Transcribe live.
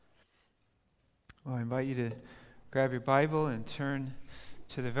Well, I invite you to grab your Bible and turn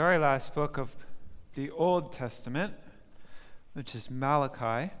to the very last book of the Old Testament, which is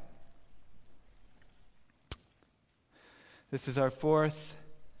Malachi. This is our fourth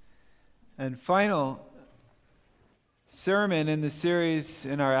and final sermon in the series,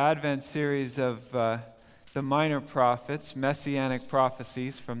 in our Advent series of the Minor Prophets, Messianic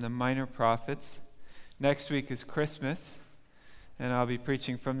prophecies from the Minor Prophets. Next week is Christmas, and I'll be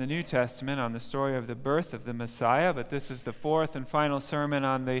preaching from the New Testament on the story of the birth of the Messiah, but this is the fourth and final sermon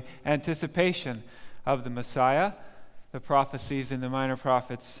on the anticipation of the Messiah, the prophecies in the Minor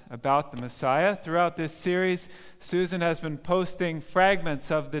Prophets about the Messiah. Throughout this series, Susan has been posting fragments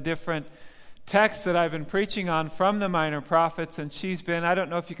of the different texts that I've been preaching on from the Minor Prophets, and she's been, I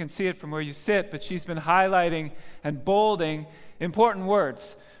don't know if you can see it from where you sit, but she's been highlighting and bolding important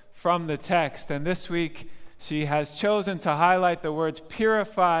words from the text. And this week, she has chosen to highlight the words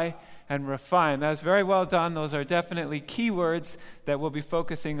purify and refine. That's very well done. Those are definitely key words that we'll be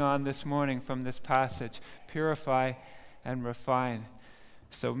focusing on this morning from this passage. Purify and refine.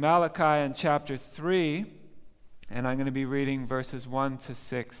 So Malachi in chapter 3, and I'm going to be reading verses 1 to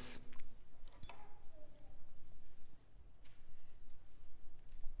 6.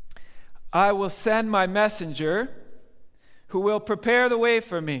 I will send my messenger who will prepare the way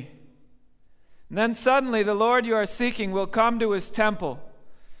for me. And then suddenly the Lord you are seeking will come to his temple.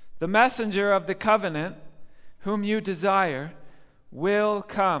 The messenger of the covenant, whom you desire, will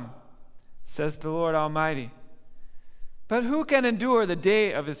come, says the Lord Almighty. But who can endure the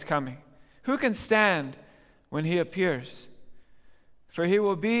day of his coming? Who can stand when he appears? For he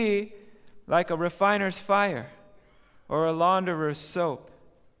will be like a refiner's fire or a launderer's soap.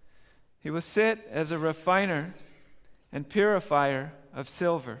 He will sit as a refiner and purifier of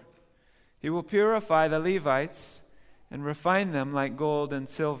silver. He will purify the Levites and refine them like gold and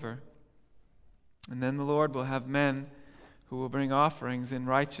silver. And then the Lord will have men who will bring offerings in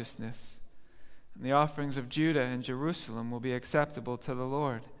righteousness. And the offerings of Judah and Jerusalem will be acceptable to the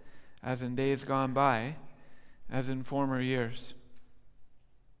Lord, as in days gone by, as in former years.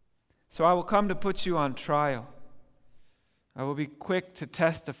 So I will come to put you on trial. I will be quick to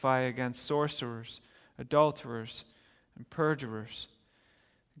testify against sorcerers, adulterers, and perjurers,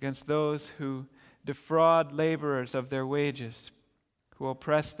 against those who defraud laborers of their wages, who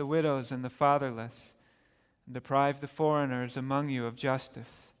oppress the widows and the fatherless, and deprive the foreigners among you of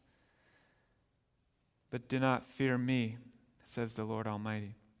justice. But do not fear me, says the Lord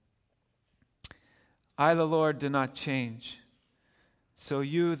Almighty. I, the Lord, do not change. So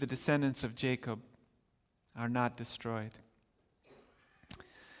you, the descendants of Jacob, are not destroyed.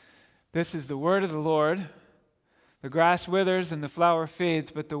 This is the word of the Lord. The grass withers and the flower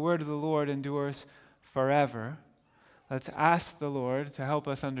fades, but the word of the Lord endures forever. Let's ask the Lord to help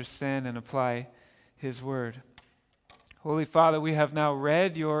us understand and apply his word. Holy Father, we have now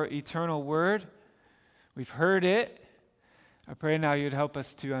read your eternal word. We've heard it. I pray now you'd help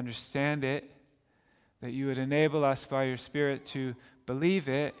us to understand it, that you would enable us by your Spirit to believe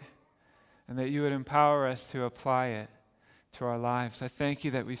it, and that you would empower us to apply it to our lives. I thank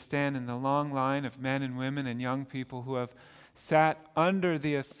you that we stand in the long line of men and women and young people who have sat under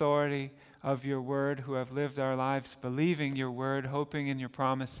the authority of your word, who have lived our lives believing your word, hoping in your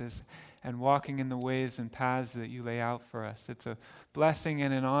promises, and walking in the ways and paths that you lay out for us. It's a blessing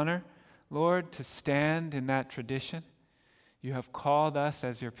and an honor, Lord, to stand in that tradition. You have called us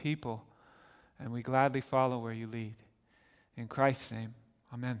as your people, and we gladly follow where you lead. In Christ's name,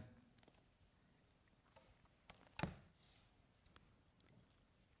 amen.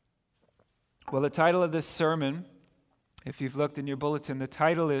 Well, the title of this sermon, if you've looked in your bulletin, the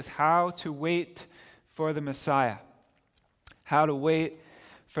title is How to Wait for the Messiah. How to wait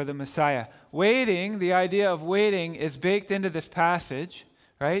for the Messiah. Waiting, the idea of waiting is baked into this passage,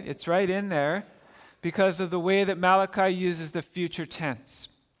 right? It's right in there because of the way that Malachi uses the future tense,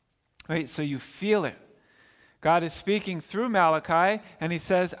 right? So you feel it. God is speaking through Malachi, and he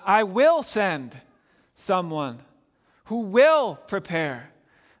says, I will send someone who will prepare.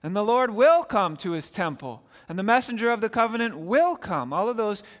 And the Lord will come to his temple. And the messenger of the covenant will come. All of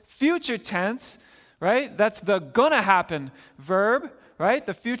those future tense, right? That's the gonna happen verb, right?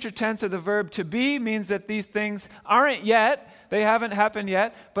 The future tense of the verb to be means that these things aren't yet. They haven't happened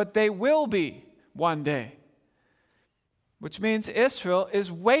yet, but they will be one day. Which means Israel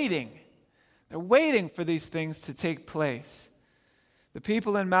is waiting. They're waiting for these things to take place. The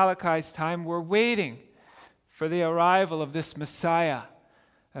people in Malachi's time were waiting for the arrival of this Messiah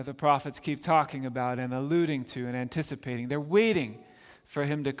that the prophets keep talking about and alluding to and anticipating. They're waiting for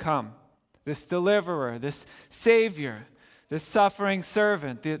him to come. This deliverer, this Savior, this suffering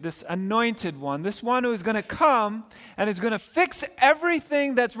servant, this anointed one, this one who is going to come and is going to fix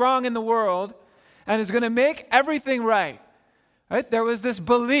everything that's wrong in the world and is going to make everything right. Right? There was this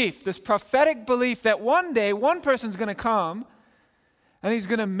belief, this prophetic belief that one day one person's going to come and he's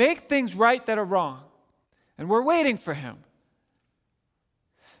going to make things right that are wrong. And we're waiting for him.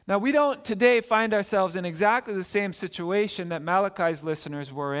 Now, we don't today find ourselves in exactly the same situation that Malachi's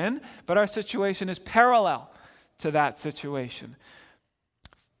listeners were in, but our situation is parallel to that situation.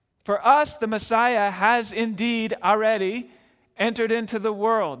 For us, the Messiah has indeed already entered into the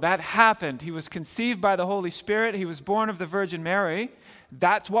world. That happened. He was conceived by the Holy Spirit. He was born of the Virgin Mary.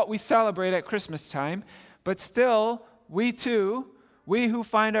 That's what we celebrate at Christmas time. But still, we who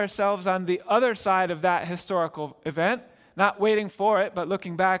find ourselves on the other side of that historical event, not waiting for it, but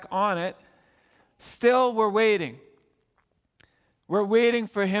looking back on it, still we're waiting. We're waiting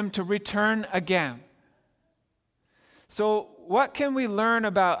for him to return again. So what can we learn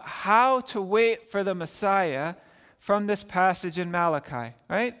about how to wait for the Messiah from this passage in Malachi,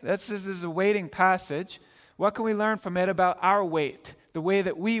 right? This is a waiting passage. What can we learn from it about our wait, the way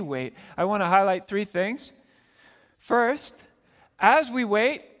that we wait? I want to highlight 3 things. First, as we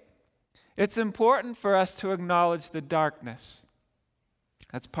wait, it's important for us to acknowledge the darkness.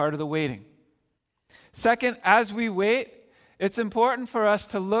 That's part of the waiting. Second, as we wait, it's important for us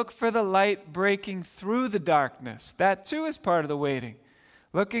to look for the light breaking through the darkness. That too is part of the waiting.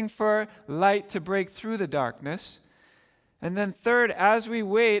 Looking for light to break through the darkness. And then third, as we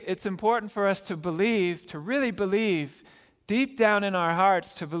wait, it's important for us to believe, to really believe, deep down in our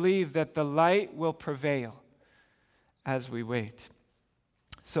hearts, to believe that the light will prevail as we wait.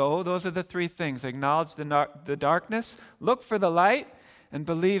 So those are the 3 things. Acknowledge the darkness, look for the light, and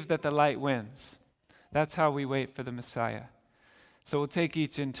believe that the light wins. That's how we wait for the Messiah. So we'll take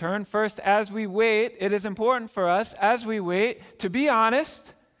each in turn. First, as we wait, it is important for us, as we wait, to be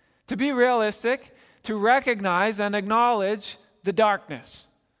honest, to be realistic, to recognize and acknowledge the darkness.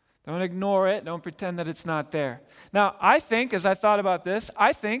 Don't ignore it. Don't pretend that it's not there. Now, I think, as I thought about this,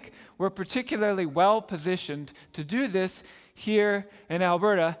 I think we're particularly well positioned to do this here in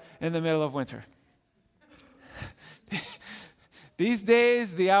Alberta in the middle of winter. These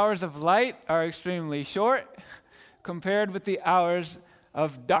days, the hours of light are extremely short compared with the hours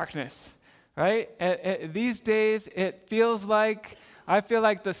of darkness, right? These days, it feels like, I feel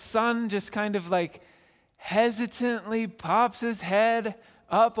like the sun just kind of like hesitantly pops his head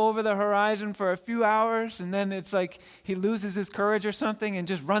up over the horizon for a few hours, and then it's like he loses his courage or something and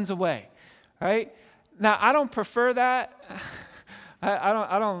just runs away, right? Now, I don't prefer that.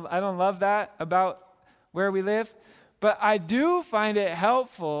 I don't love that about where we live, but I do find it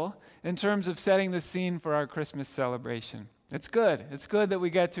helpful in terms of setting the scene for our Christmas celebration. It's good. It's good that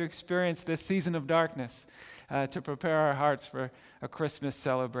we get to experience this season of darkness to prepare our hearts for a Christmas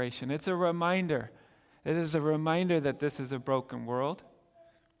celebration. It's a reminder. It is a reminder that this is a broken world.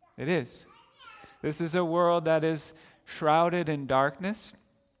 It is. This is a world that is shrouded in darkness.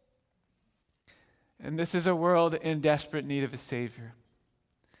 And this is a world in desperate need of a Savior.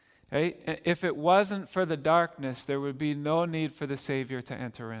 Right? If it wasn't for the darkness, there would be no need for the Savior to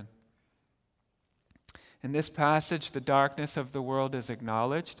enter in. In this passage, the darkness of the world is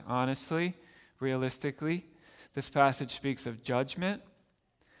acknowledged, honestly, realistically. This passage speaks of judgment.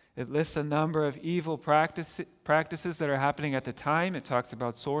 It lists a number of evil practices that are happening at the time. It talks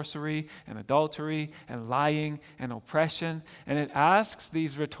about sorcery and adultery and lying and oppression. And it asks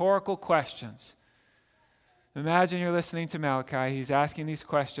these rhetorical questions. Imagine you're listening to Malachi. He's asking these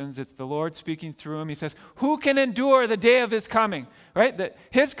questions. It's the Lord speaking through him. He says, who can endure the day of his coming? Right? That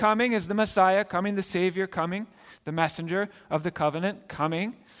his coming is the Messiah coming, the Savior coming, the messenger of the covenant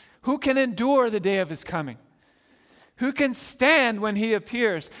coming. Who can endure the day of his coming? Who can stand when he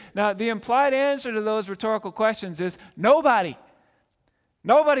appears? Now, the implied answer to those rhetorical questions is nobody.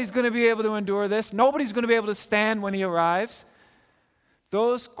 Nobody's going to be able to endure this. Nobody's going to be able to stand when he arrives.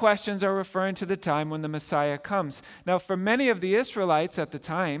 Those questions are referring to the time when the Messiah comes. Now, for many of the Israelites at the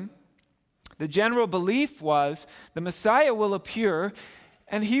time, the general belief was the Messiah will appear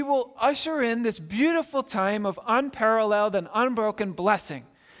and he will usher in this beautiful time of unparalleled and unbroken blessing.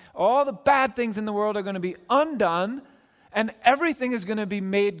 All the bad things in the world are going to be undone and everything is going to be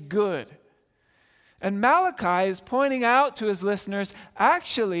made good. And Malachi is pointing out to his listeners,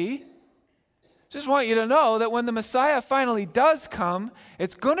 actually, just want you to know that when the Messiah finally does come,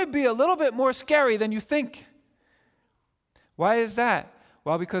 it's going to be a little bit more scary than you think. Why is that?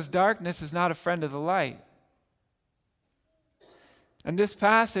 Well, because darkness is not a friend of the light. And this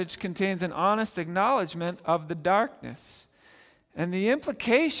passage contains an honest acknowledgement of the darkness. And the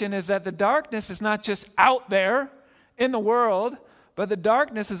implication is that the darkness is not just out there in the world, but the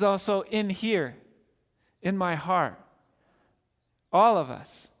darkness is also in here, in my heart. All of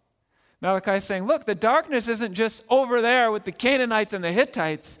us. Malachi is saying, look, the darkness isn't just over there with the Canaanites and the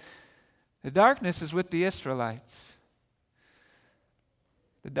Hittites. The darkness is with the Israelites.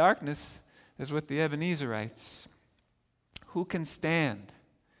 The darkness is with the Ebenezerites. Who can stand?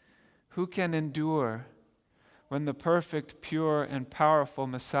 Who can endure when the perfect, pure, and powerful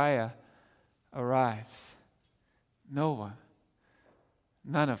Messiah arrives? No one.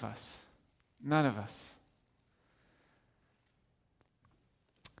 None of us. None of us.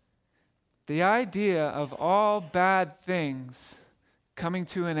 The idea of all bad things coming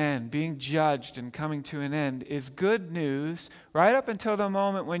to an end, being judged and coming to an end, is good news right up until the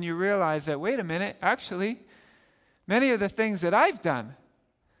moment when you realize that, wait a minute, actually, many of the things that I've done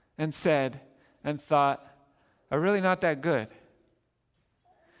and said and thought are really not that good.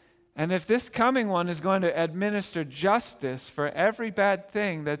 And if this coming one is going to administer justice for every bad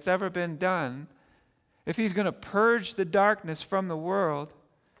thing that's ever been done, if he's going to purge the darkness from the world,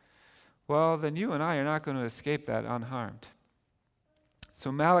 well, then you and I are not going to escape that unharmed.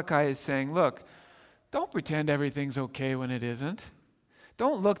 So Malachi is saying, look, don't pretend everything's okay when it isn't.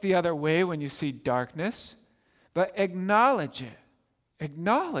 Don't look the other way when you see darkness, but acknowledge it.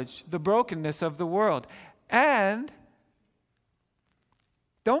 Acknowledge the brokenness of the world. And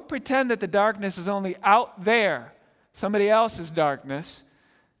don't pretend that the darkness is only out there, somebody else's darkness,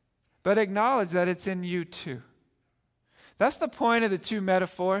 but acknowledge that it's in you too. That's the point of the two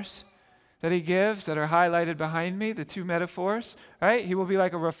metaphors that he gives that are highlighted behind me, the two metaphors, right? He will be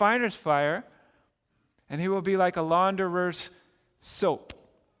like a refiner's fire, and he will be like a launderer's soap.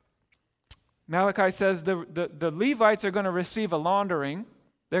 Malachi says the Levites are going to receive a laundering.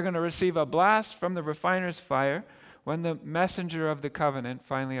 They're going to receive a blast from the refiner's fire when the messenger of the covenant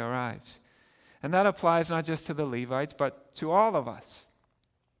finally arrives. And that applies not just to the Levites, but to all of us.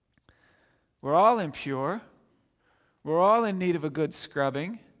 We're all impure. We're all in need of a good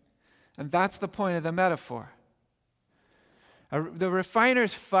scrubbing. And that's the point of the metaphor. The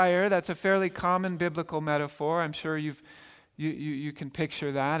refiner's fire, that's a fairly common biblical metaphor. I'm sure you can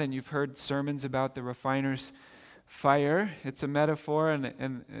picture that, and you've heard sermons about the refiner's fire. It's a metaphor,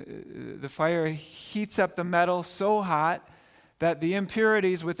 and the fire heats up the metal so hot that the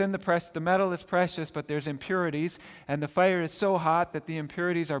impurities within the metal is precious, but there's impurities, and the fire is so hot that the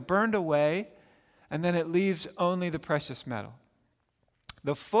impurities are burned away, and then it leaves only the precious metal.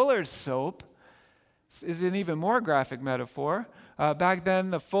 The fuller's soap is an even more graphic metaphor. Back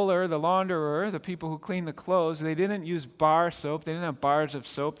then, the fuller, the launderer, the people who clean the clothes, they didn't use bar soap. They didn't have bars of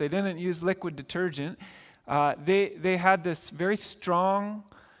soap. They didn't use liquid detergent. They had this very strong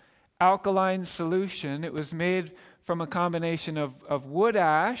alkaline solution. It was made from a combination of wood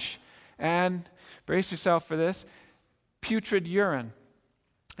ash and, brace yourself for this, putrid urine.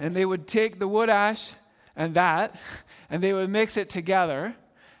 And they would take the wood ash and they would mix it together.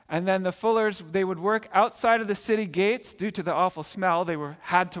 And then the fullers, they would work outside of the city gates due to the awful smell. They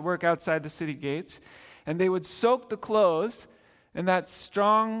had to work outside the city gates. And they would soak the clothes in that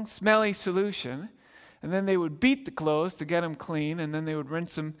strong, smelly solution. And then they would beat the clothes to get them clean. And then they would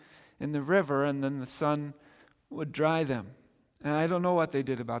rinse them in the river. And then the sun would dry them. And I don't know what they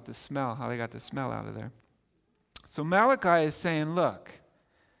did about the smell, how they got the smell out of there. So Malachi is saying, look,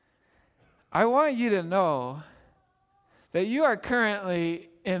 I want you to know that you are currently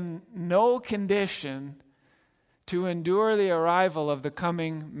in no condition to endure the arrival of the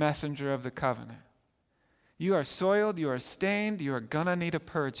coming messenger of the covenant. You are soiled, you are stained, you are going to need a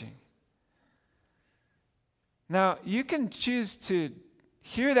purging. Now, you can choose to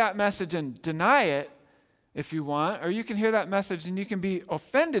hear that message and deny it if you want, or you can hear that message and you can be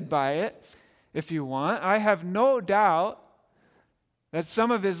offended by it if you want. I have no doubt that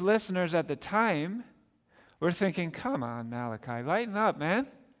some of his listeners at the time were thinking, come on, Malachi, lighten up, man.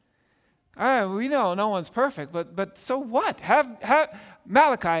 We know no one's perfect, but so what?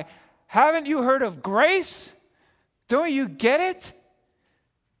 Malachi, haven't you heard of grace? Don't you get it?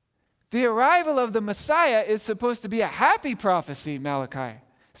 The arrival of the Messiah is supposed to be a happy prophecy, Malachi.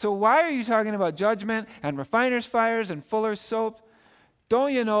 So why are you talking about judgment and refiner's fires and fuller's soap?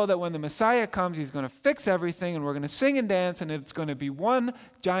 Don't you know that when the Messiah comes, he's going to fix everything and we're going to sing and dance and it's going to be one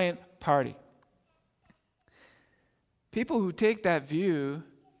giant party? People who take that view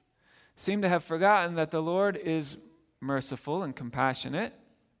seem to have forgotten that the Lord is merciful and compassionate,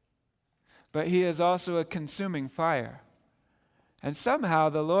 but he is also a consuming fire. And somehow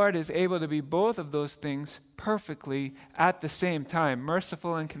the Lord is able to be both of those things perfectly at the same time,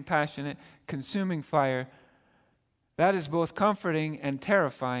 merciful and compassionate, consuming fire. That is both comforting and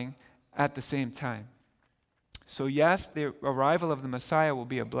terrifying at the same time. So yes, the arrival of the Messiah will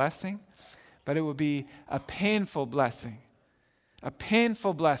be a blessing, but it will be a painful blessing. A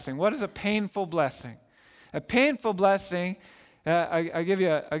painful blessing. What is a painful blessing? A painful blessing, I'll give you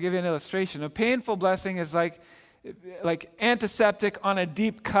an illustration. A painful blessing is like antiseptic on a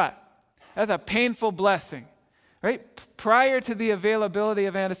deep cut. That's a painful blessing, right? Prior to the availability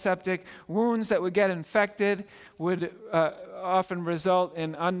of antiseptic, wounds that would get infected would often result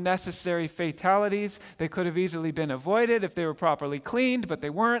in unnecessary fatalities. They could have easily been avoided if they were properly cleaned, but they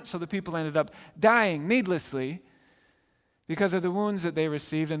weren't, so the people ended up dying needlessly because of the wounds that they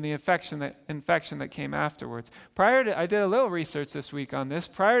received and the infection that came afterwards. I did a little research this week on this.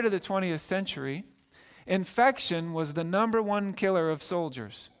 Prior to the 20th century, infection was the number one killer of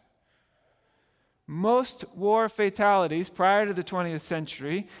soldiers. Most war fatalities prior to the 20th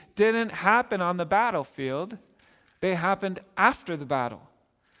century didn't happen on the battlefield. They happened after the battle.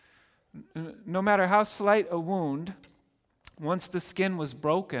 No matter how slight a wound, once the skin was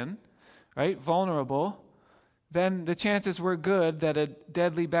broken, right, vulnerable, then the chances were good that a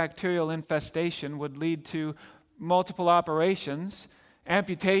deadly bacterial infestation would lead to multiple operations,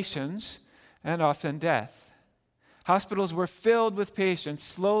 amputations, and often death. Hospitals were filled with patients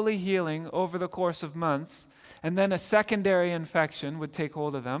slowly healing over the course of months, and then a secondary infection would take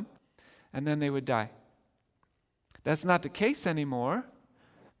hold of them, and then they would die. That's not the case anymore,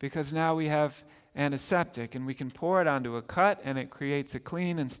 because now we have antiseptic, and we can pour it onto a cut, and it creates a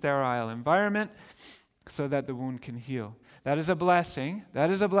clean and sterile environment so that the wound can heal. That is a blessing.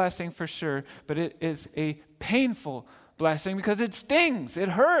 That is a blessing for sure, but it is a painful blessing because it stings. It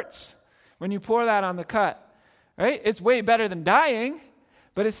hurts when you pour that on the cut. Right? It's way better than dying,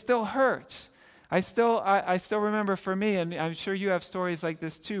 but it still hurts. I still remember for me, and I'm sure you have stories like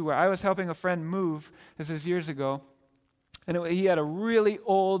this too, where I was helping a friend move, this is years ago, and he had a really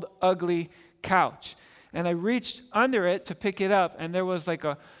old, ugly couch. And I reached under it to pick it up, and there was like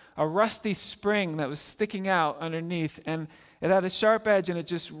a rusty spring that was sticking out underneath, and it had a sharp edge, and it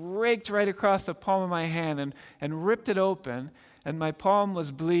just raked right across the palm of my hand and ripped it open, and my palm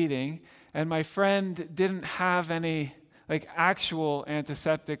was bleeding. And my friend didn't have any actual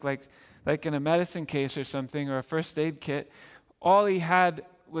antiseptic, like in a medicine case or something, or a first aid kit. All he had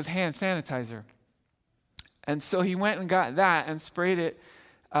was hand sanitizer. And so he went and got that and sprayed it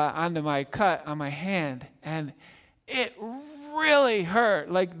onto my cut on my hand. And it really hurt.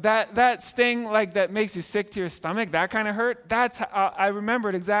 Like that sting, that makes you sick to your stomach, that kind of hurt. That's how, I remember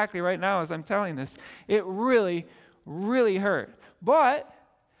it exactly right now as I'm telling this. It really, really hurt. But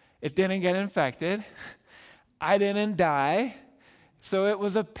it didn't get infected. I didn't die. So it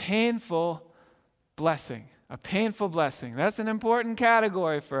was a painful blessing. A painful blessing. That's an important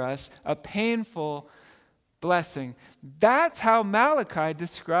category for us. A painful blessing. That's how Malachi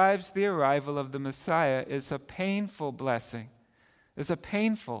describes the arrival of the Messiah. It's a painful blessing. It's a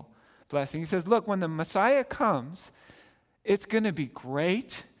painful blessing. He says, look, when the Messiah comes, it's going to be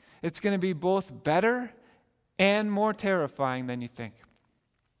great. It's going to be both better and more terrifying than you think.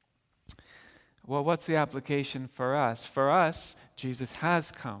 Well, what's the application for us? For us, Jesus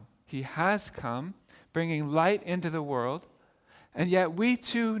has come. He has come, bringing light into the world, and yet we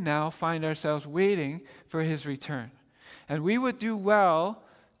too now find ourselves waiting for his return. And we would do well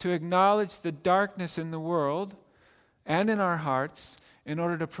to acknowledge the darkness in the world and in our hearts in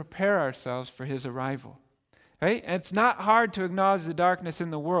order to prepare ourselves for his arrival. Right? And it's not hard to acknowledge the darkness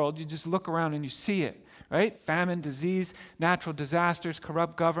in the world. You just look around and you see it. Right? Famine, disease, natural disasters,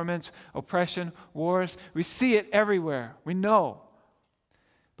 corrupt governments, oppression, wars. We see it everywhere. We know.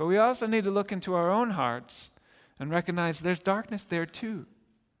 But we also need to look into our own hearts and recognize there's darkness there too.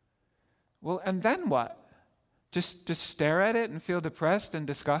 Well, and then what? Just stare at it and feel depressed and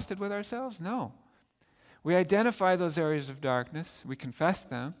disgusted with ourselves? No. We identify those areas of darkness, we confess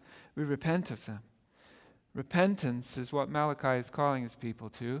them, we repent of them. Repentance is what Malachi is calling his people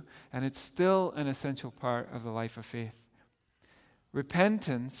to, and it's still an essential part of the life of faith.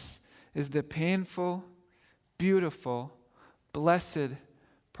 Repentance is the painful, beautiful, blessed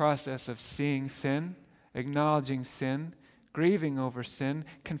process of seeing sin, acknowledging sin, grieving over sin,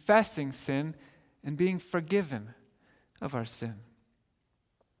 confessing sin, and being forgiven of our sin.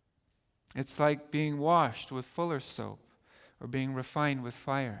 It's like being washed with Fuller's soap or being refined with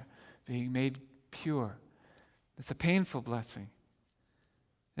fire, being made pure. It's a painful blessing.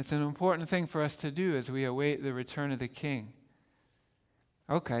 It's an important thing for us to do as we await the return of the King.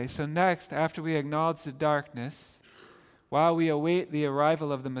 Okay, so next, after we acknowledge the darkness, while we await the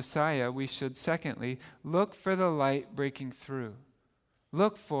arrival of the Messiah, we should secondly look for the light breaking through.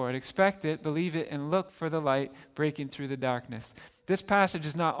 Look for it, expect it, believe it, and look for the light breaking through the darkness. This passage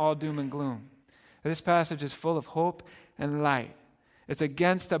is not all doom and gloom. This passage is full of hope and light. It's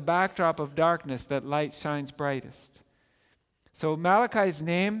against a backdrop of darkness that light shines brightest. So Malachi's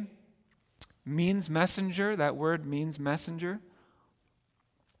name means messenger. That word means messenger.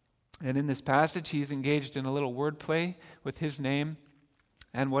 And in this passage, he's engaged in a little wordplay with his name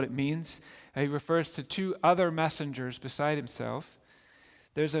and what it means. He refers to two other messengers beside himself.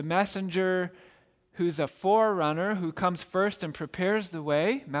 There's a messenger who's a forerunner who comes first and prepares the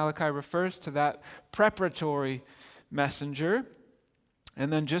way. Malachi refers to that preparatory messenger.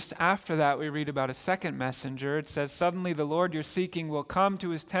 And then just after that, we read about a second messenger. It says, "Suddenly the Lord you're seeking will come to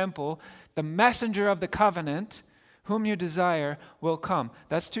his temple. The messenger of the covenant, whom you desire, will come."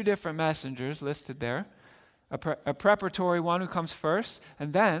 That's two different messengers listed there. A preparatory one who comes first,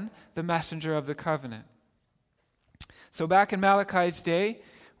 and then the messenger of the covenant. So back in Malachi's day,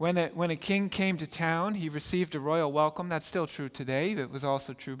 when a king came to town, he received a royal welcome. That's still true today. It was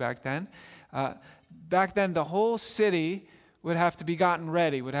also true back then. Back then, the whole city would have to be gotten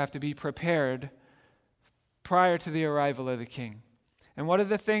ready, would have to be prepared prior to the arrival of the king. And one of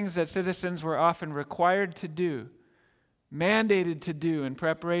the things that citizens were often required to do, mandated to do in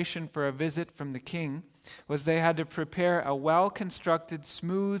preparation for a visit from the king, was they had to prepare a well-constructed,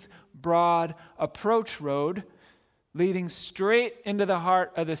 smooth, broad approach road leading straight into the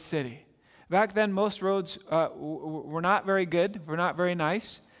heart of the city. Back then, most roads were not very good, were not very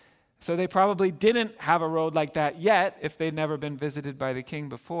nice. So they probably didn't have a road like that yet if they'd never been visited by the king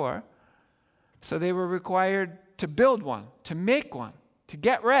before. So they were required to build one, to make one, to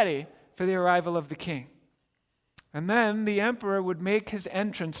get ready for the arrival of the king. And then the emperor would make his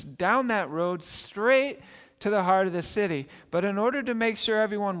entrance down that road straight to the heart of the city. But in order to make sure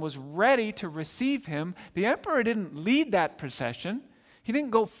everyone was ready to receive him, the emperor didn't lead that procession. He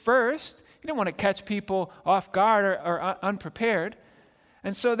didn't go first. He didn't want to catch people off guard or unprepared.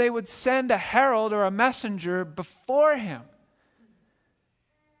 And so they would send a herald or a messenger before him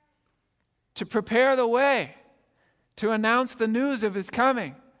to prepare the way, to announce the news of his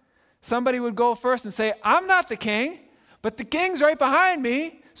coming. Somebody would go first and say, "I'm not the king, but the king's right behind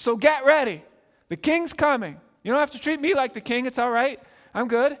me, so get ready. The king's coming. You don't have to treat me like the king. It's all right. I'm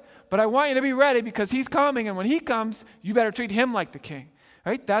good. But I want you to be ready because he's coming, and when he comes, you better treat him like the king."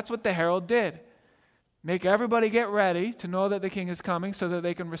 Right? That's what the herald did. Make everybody get ready to know that the king is coming so that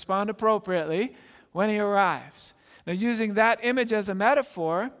they can respond appropriately when he arrives. Now, using that image as a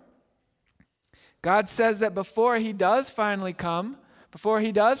metaphor, God says that before he does finally come, before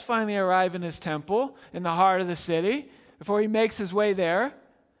he does finally arrive in his temple, in the heart of the city, before he makes his way there,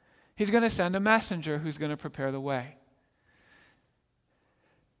 he's going to send a messenger who's going to prepare the way.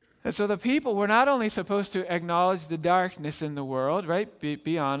 And so the people were not only supposed to acknowledge the darkness in the world, right?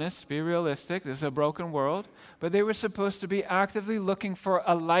 Be honest, be realistic. This is a broken world. But they were supposed to be actively looking for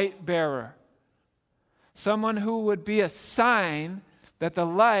a light bearer. Someone who would be a sign that the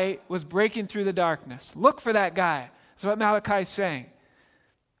light was breaking through the darkness. Look for that guy. That's what Malachi is saying.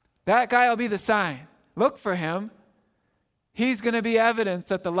 That guy will be the sign. Look for him. He's going to be evidence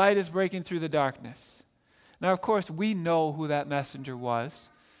that the light is breaking through the darkness. Now, of course, we know who that messenger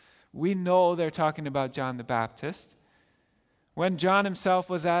was. We know they're talking about John the Baptist. When John himself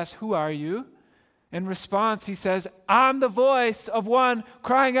was asked, "Who are you?" in response, he says, "I'm the voice of one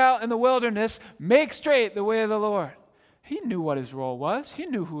crying out in the wilderness, make straight the way of the Lord." He knew what his role was. He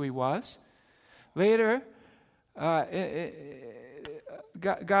knew who he was. Later, God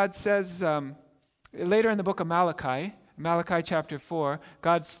says, later in the book of Malachi chapter 4,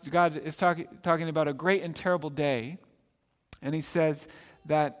 God is talking about a great and terrible day. And he says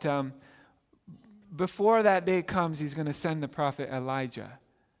that before that day comes, he's going to send the prophet Elijah.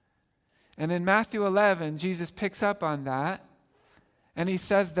 And in Matthew 11, Jesus picks up on that, and he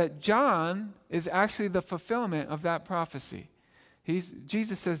says that John is actually the fulfillment of that prophecy.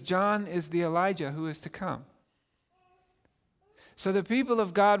 Jesus says John is the Elijah who is to come. So the people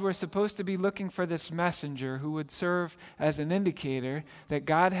of God were supposed to be looking for this messenger who would serve as an indicator that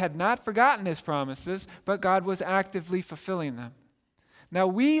God had not forgotten his promises, but God was actively fulfilling them. Now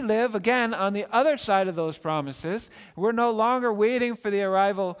we live, again, on the other side of those promises. We're no longer waiting for the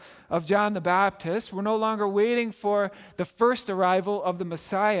arrival of John the Baptist. We're no longer waiting for the first arrival of the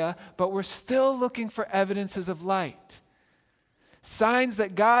Messiah, but we're still looking for evidences of light. Signs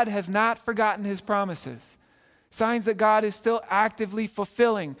that God has not forgotten his promises. Signs that God is still actively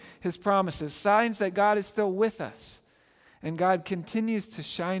fulfilling his promises. Signs that God is still with us. And God continues to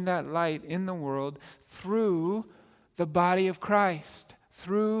shine that light in the world through the body of Christ,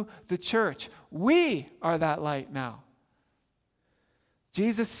 through the church. We are that light now.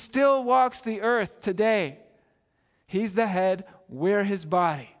 Jesus still walks the earth today. He's the head, we're his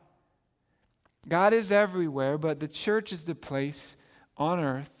body. God is everywhere, but the church is the place on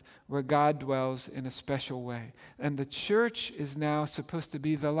earth where God dwells in a special way. And the church is now supposed to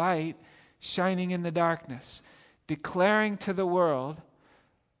be the light shining in the darkness, declaring to the world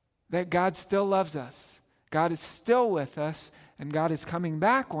that God still loves us. God is still with us, and God is coming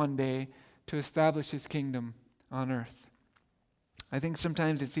back one day to establish his kingdom on earth. I think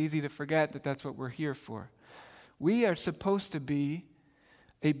sometimes it's easy to forget that that's what we're here for. We are supposed to be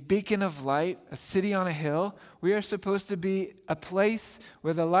a beacon of light, a city on a hill. We are supposed to be a place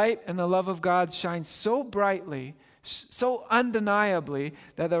where the light and the love of God shine so brightly, so undeniably,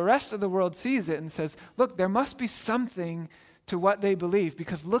 that the rest of the world sees it and says, look, there must be something to what they believe,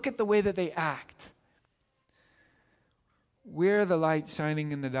 because look at the way that they act. We're the light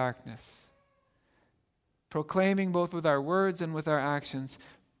shining in the darkness, proclaiming both with our words and with our actions,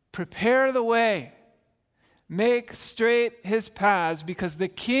 prepare the way. Make straight his paths, because the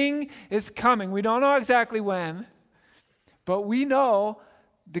King is coming. We don't know exactly when, but we know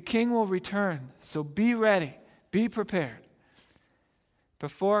the King will return. So be ready. Be prepared.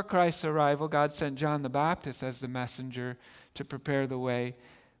 Before Christ's arrival, God sent John the Baptist as the messenger to prepare the way.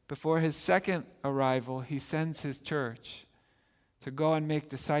 Before his second arrival, he sends his church to go and make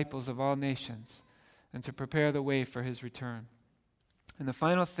disciples of all nations and to prepare the way for his return. And the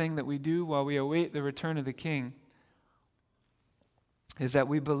final thing that we do while we await the return of the King is that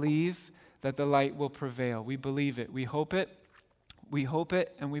we believe that the light will prevail. We believe it. We hope it. We hope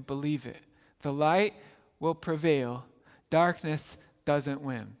it and we believe it. The light will prevail. Darkness doesn't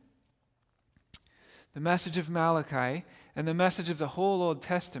win. The message of Malachi and the message of the whole Old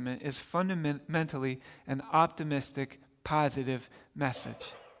Testament is fundamentally an optimistic, positive message.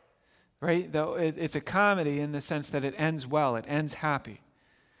 Right? Though it's a comedy in the sense that it ends well, it ends happy.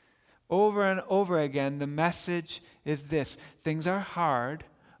 Over and over again, the message is this: things are hard,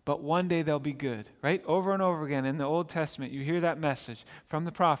 but one day they'll be good. Right? Over and over again in the Old Testament, you hear that message from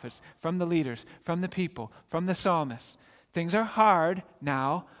the prophets, from the leaders, from the people, from the psalmists. Things are hard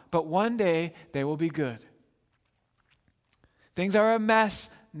now, but one day they will be good. Things are a mess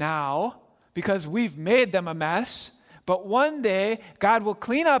now because we've made them a mess. But one day, God will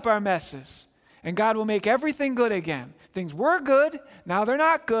clean up our messes, and God will make everything good again. Things were good, now they're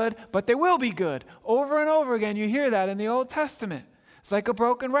not good, but they will be good. Over and over again, you hear that in the Old Testament. It's like a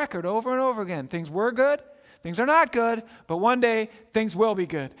broken record over and over again. Things were good, things are not good, but one day, things will be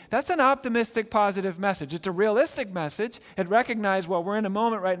good. That's an optimistic, positive message. It's a realistic message. It recognizes, well, we're in a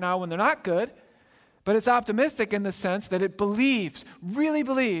moment right now when they're not good, but it's optimistic in the sense that it believes, really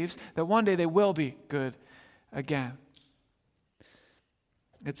believes, that one day they will be good again.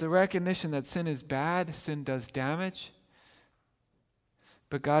 It's a recognition that sin is bad, sin does damage,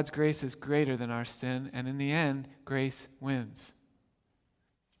 but God's grace is greater than our sin, and in the end, grace wins.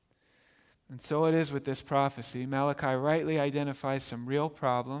 And so it is with this prophecy. Malachi rightly identifies some real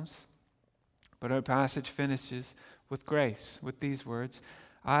problems, but our passage finishes with grace, with these words: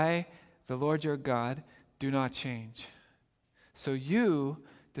 I, the Lord your God, do not change. So you,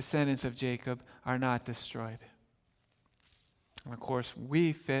 descendants of Jacob, are not destroyed. And of course,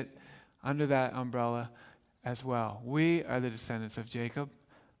 we fit under that umbrella as well. We are the descendants of Jacob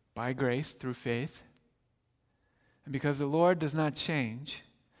by grace through faith. And because the Lord does not change,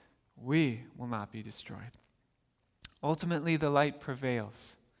 we will not be destroyed. Ultimately, the light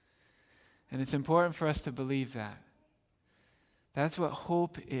prevails. And it's important for us to believe that. That's what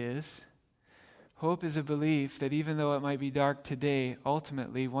hope is. Hope is a belief that even though it might be dark today,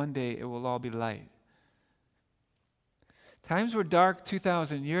 ultimately, one day it will all be light. Times were dark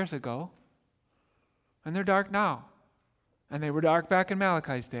 2,000 years ago, and they're dark now. And they were dark back in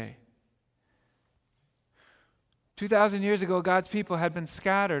Malachi's day. 2,000 years ago, God's people had been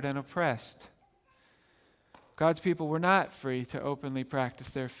scattered and oppressed. God's people were not free to openly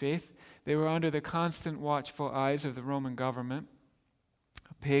practice their faith. They were under the constant watchful eyes of the Roman government,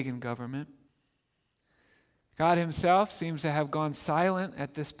 a pagan government. God himself seems to have gone silent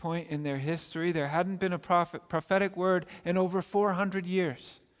at this point in their history. There hadn't been a prophetic word in over 400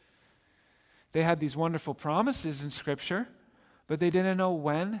 years. They had these wonderful promises in Scripture, but they didn't know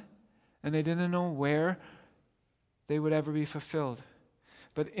when, and they didn't know where they would ever be fulfilled.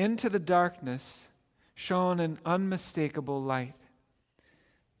 But into the darkness shone an unmistakable light.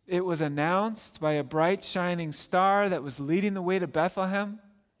 It was announced by a bright shining star that was leading the way to Bethlehem.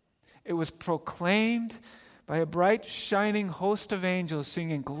 It was proclaimed by a bright shining host of angels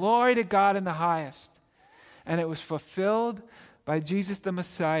singing, "Glory to God in the highest." And it was fulfilled by Jesus the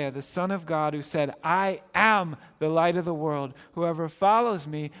Messiah, the Son of God, who said, "I am the light of the world. Whoever follows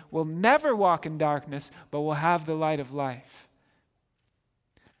me will never walk in darkness, but will have the light of life."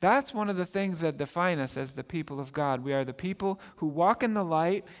 That's one of the things that define us as the people of God. We are the people who walk in the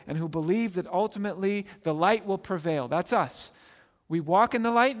light and who believe that ultimately the light will prevail. That's us. We walk in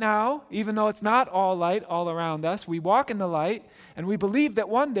the light now, even though it's not all light all around us. We walk in the light, and we believe that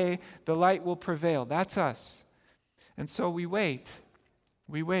one day the light will prevail. That's us. And so we wait.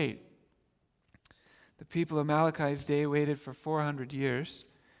 We wait. The people of Malachi's day waited for 400 years.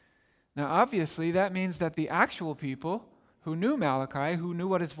 Now, obviously, that means that the actual people who knew Malachi, who knew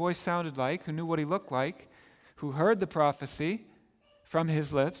what his voice sounded like, who knew what he looked like, who heard the prophecy from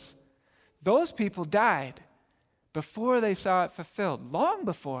his lips, those people died before they saw it fulfilled, long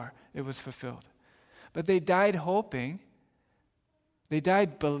before it was fulfilled. But they died hoping, they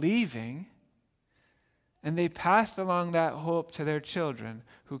died believing, and they passed along that hope to their children,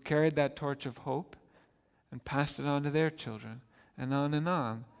 who carried that torch of hope and passed it on to their children, and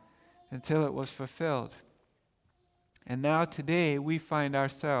on, until it was fulfilled. And now today we find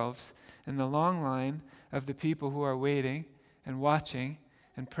ourselves in the long line of the people who are waiting and watching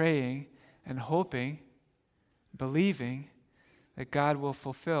and praying and hoping, believing that God will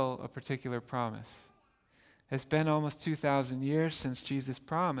fulfill a particular promise. It's been almost 2,000 years since Jesus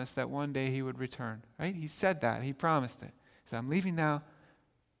promised that one day he would return, right? He said that. He promised it. He said, I'm leaving now,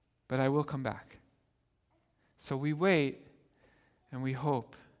 but I will come back. So we wait and we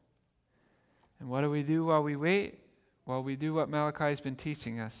hope. And what do we do while we wait? Well, we do what Malachi has been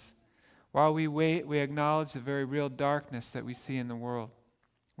teaching us. While we wait, we acknowledge the very real darkness that we see in the world.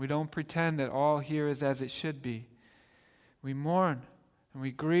 We don't pretend that all here is as it should be. We mourn and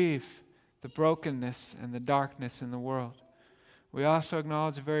we grieve the brokenness and the darkness in the world. We also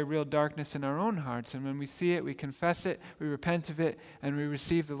acknowledge the very real darkness in our own hearts, and when we see it, we confess it, we repent of it, and we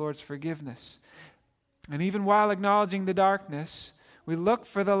receive the Lord's forgiveness. And even while acknowledging the darkness, we look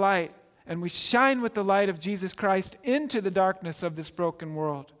for the light, and we shine with the light of Jesus Christ into the darkness of this broken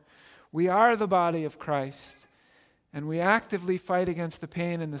world. We are the body of Christ, and we actively fight against the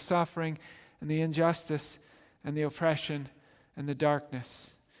pain and the suffering and the injustice and the oppression and the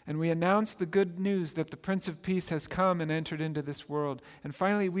darkness. And we announce the good news that the Prince of Peace has come and entered into this world. And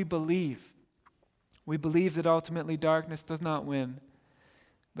finally, we believe. We believe that ultimately darkness does not win,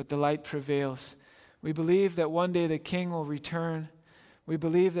 but the light prevails. We believe that one day the King will return. We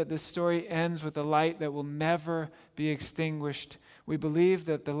believe that this story ends with a light that will never be extinguished. We believe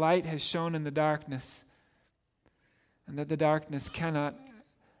that the light has shone in the darkness, and that the darkness cannot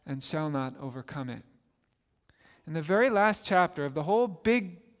and shall not overcome it. In the very last chapter of the whole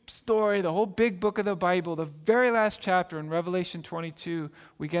big story, the whole big book of the Bible, the very last chapter in Revelation 22,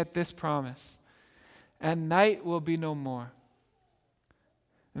 we get this promise. And night will be no more.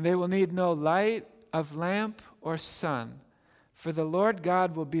 And they will need no light of lamp or sun, for the Lord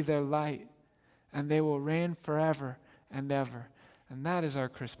God will be their light, and they will reign forever and ever. And that is our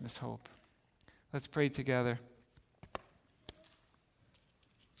Christmas hope. Let's pray together.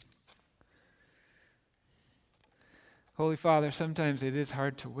 Holy Father, sometimes it is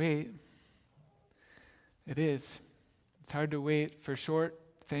hard to wait. It is. It's hard to wait for short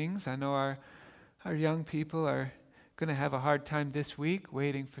things. I know our young people are going to have a hard time this week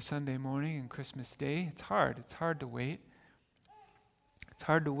waiting for Sunday morning and Christmas Day. It's hard. It's hard to wait. It's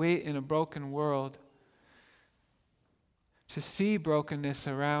hard to wait in a broken world, to see brokenness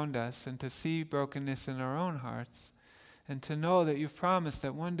around us and to see brokenness in our own hearts, and to know that you've promised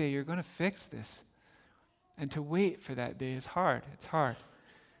that one day you're going to fix this. And to wait for that day is hard. It's hard.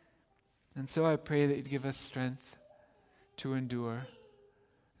 And so I pray that you'd give us strength to endure,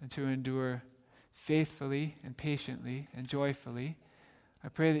 and to endure faithfully and patiently and joyfully. I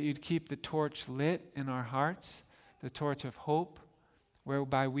pray that you'd keep the torch lit in our hearts, the torch of hope,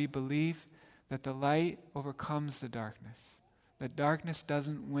 whereby we believe that the light overcomes the darkness, that darkness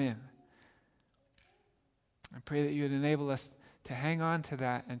doesn't win. I pray that you would enable us to hang on to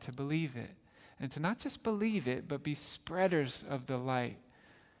that and to believe it. And to not just believe it, but be spreaders of the light,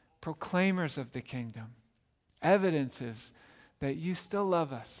 proclaimers of the kingdom, evidences that you still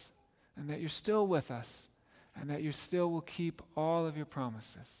love us, and that you're still with us, and that you still will keep all of your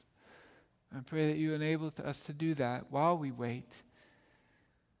promises. I pray that you enable us to do that while we wait.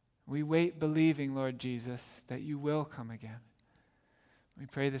 We wait believing, Lord Jesus, that you will come again. We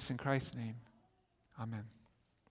pray this in Christ's name. Amen.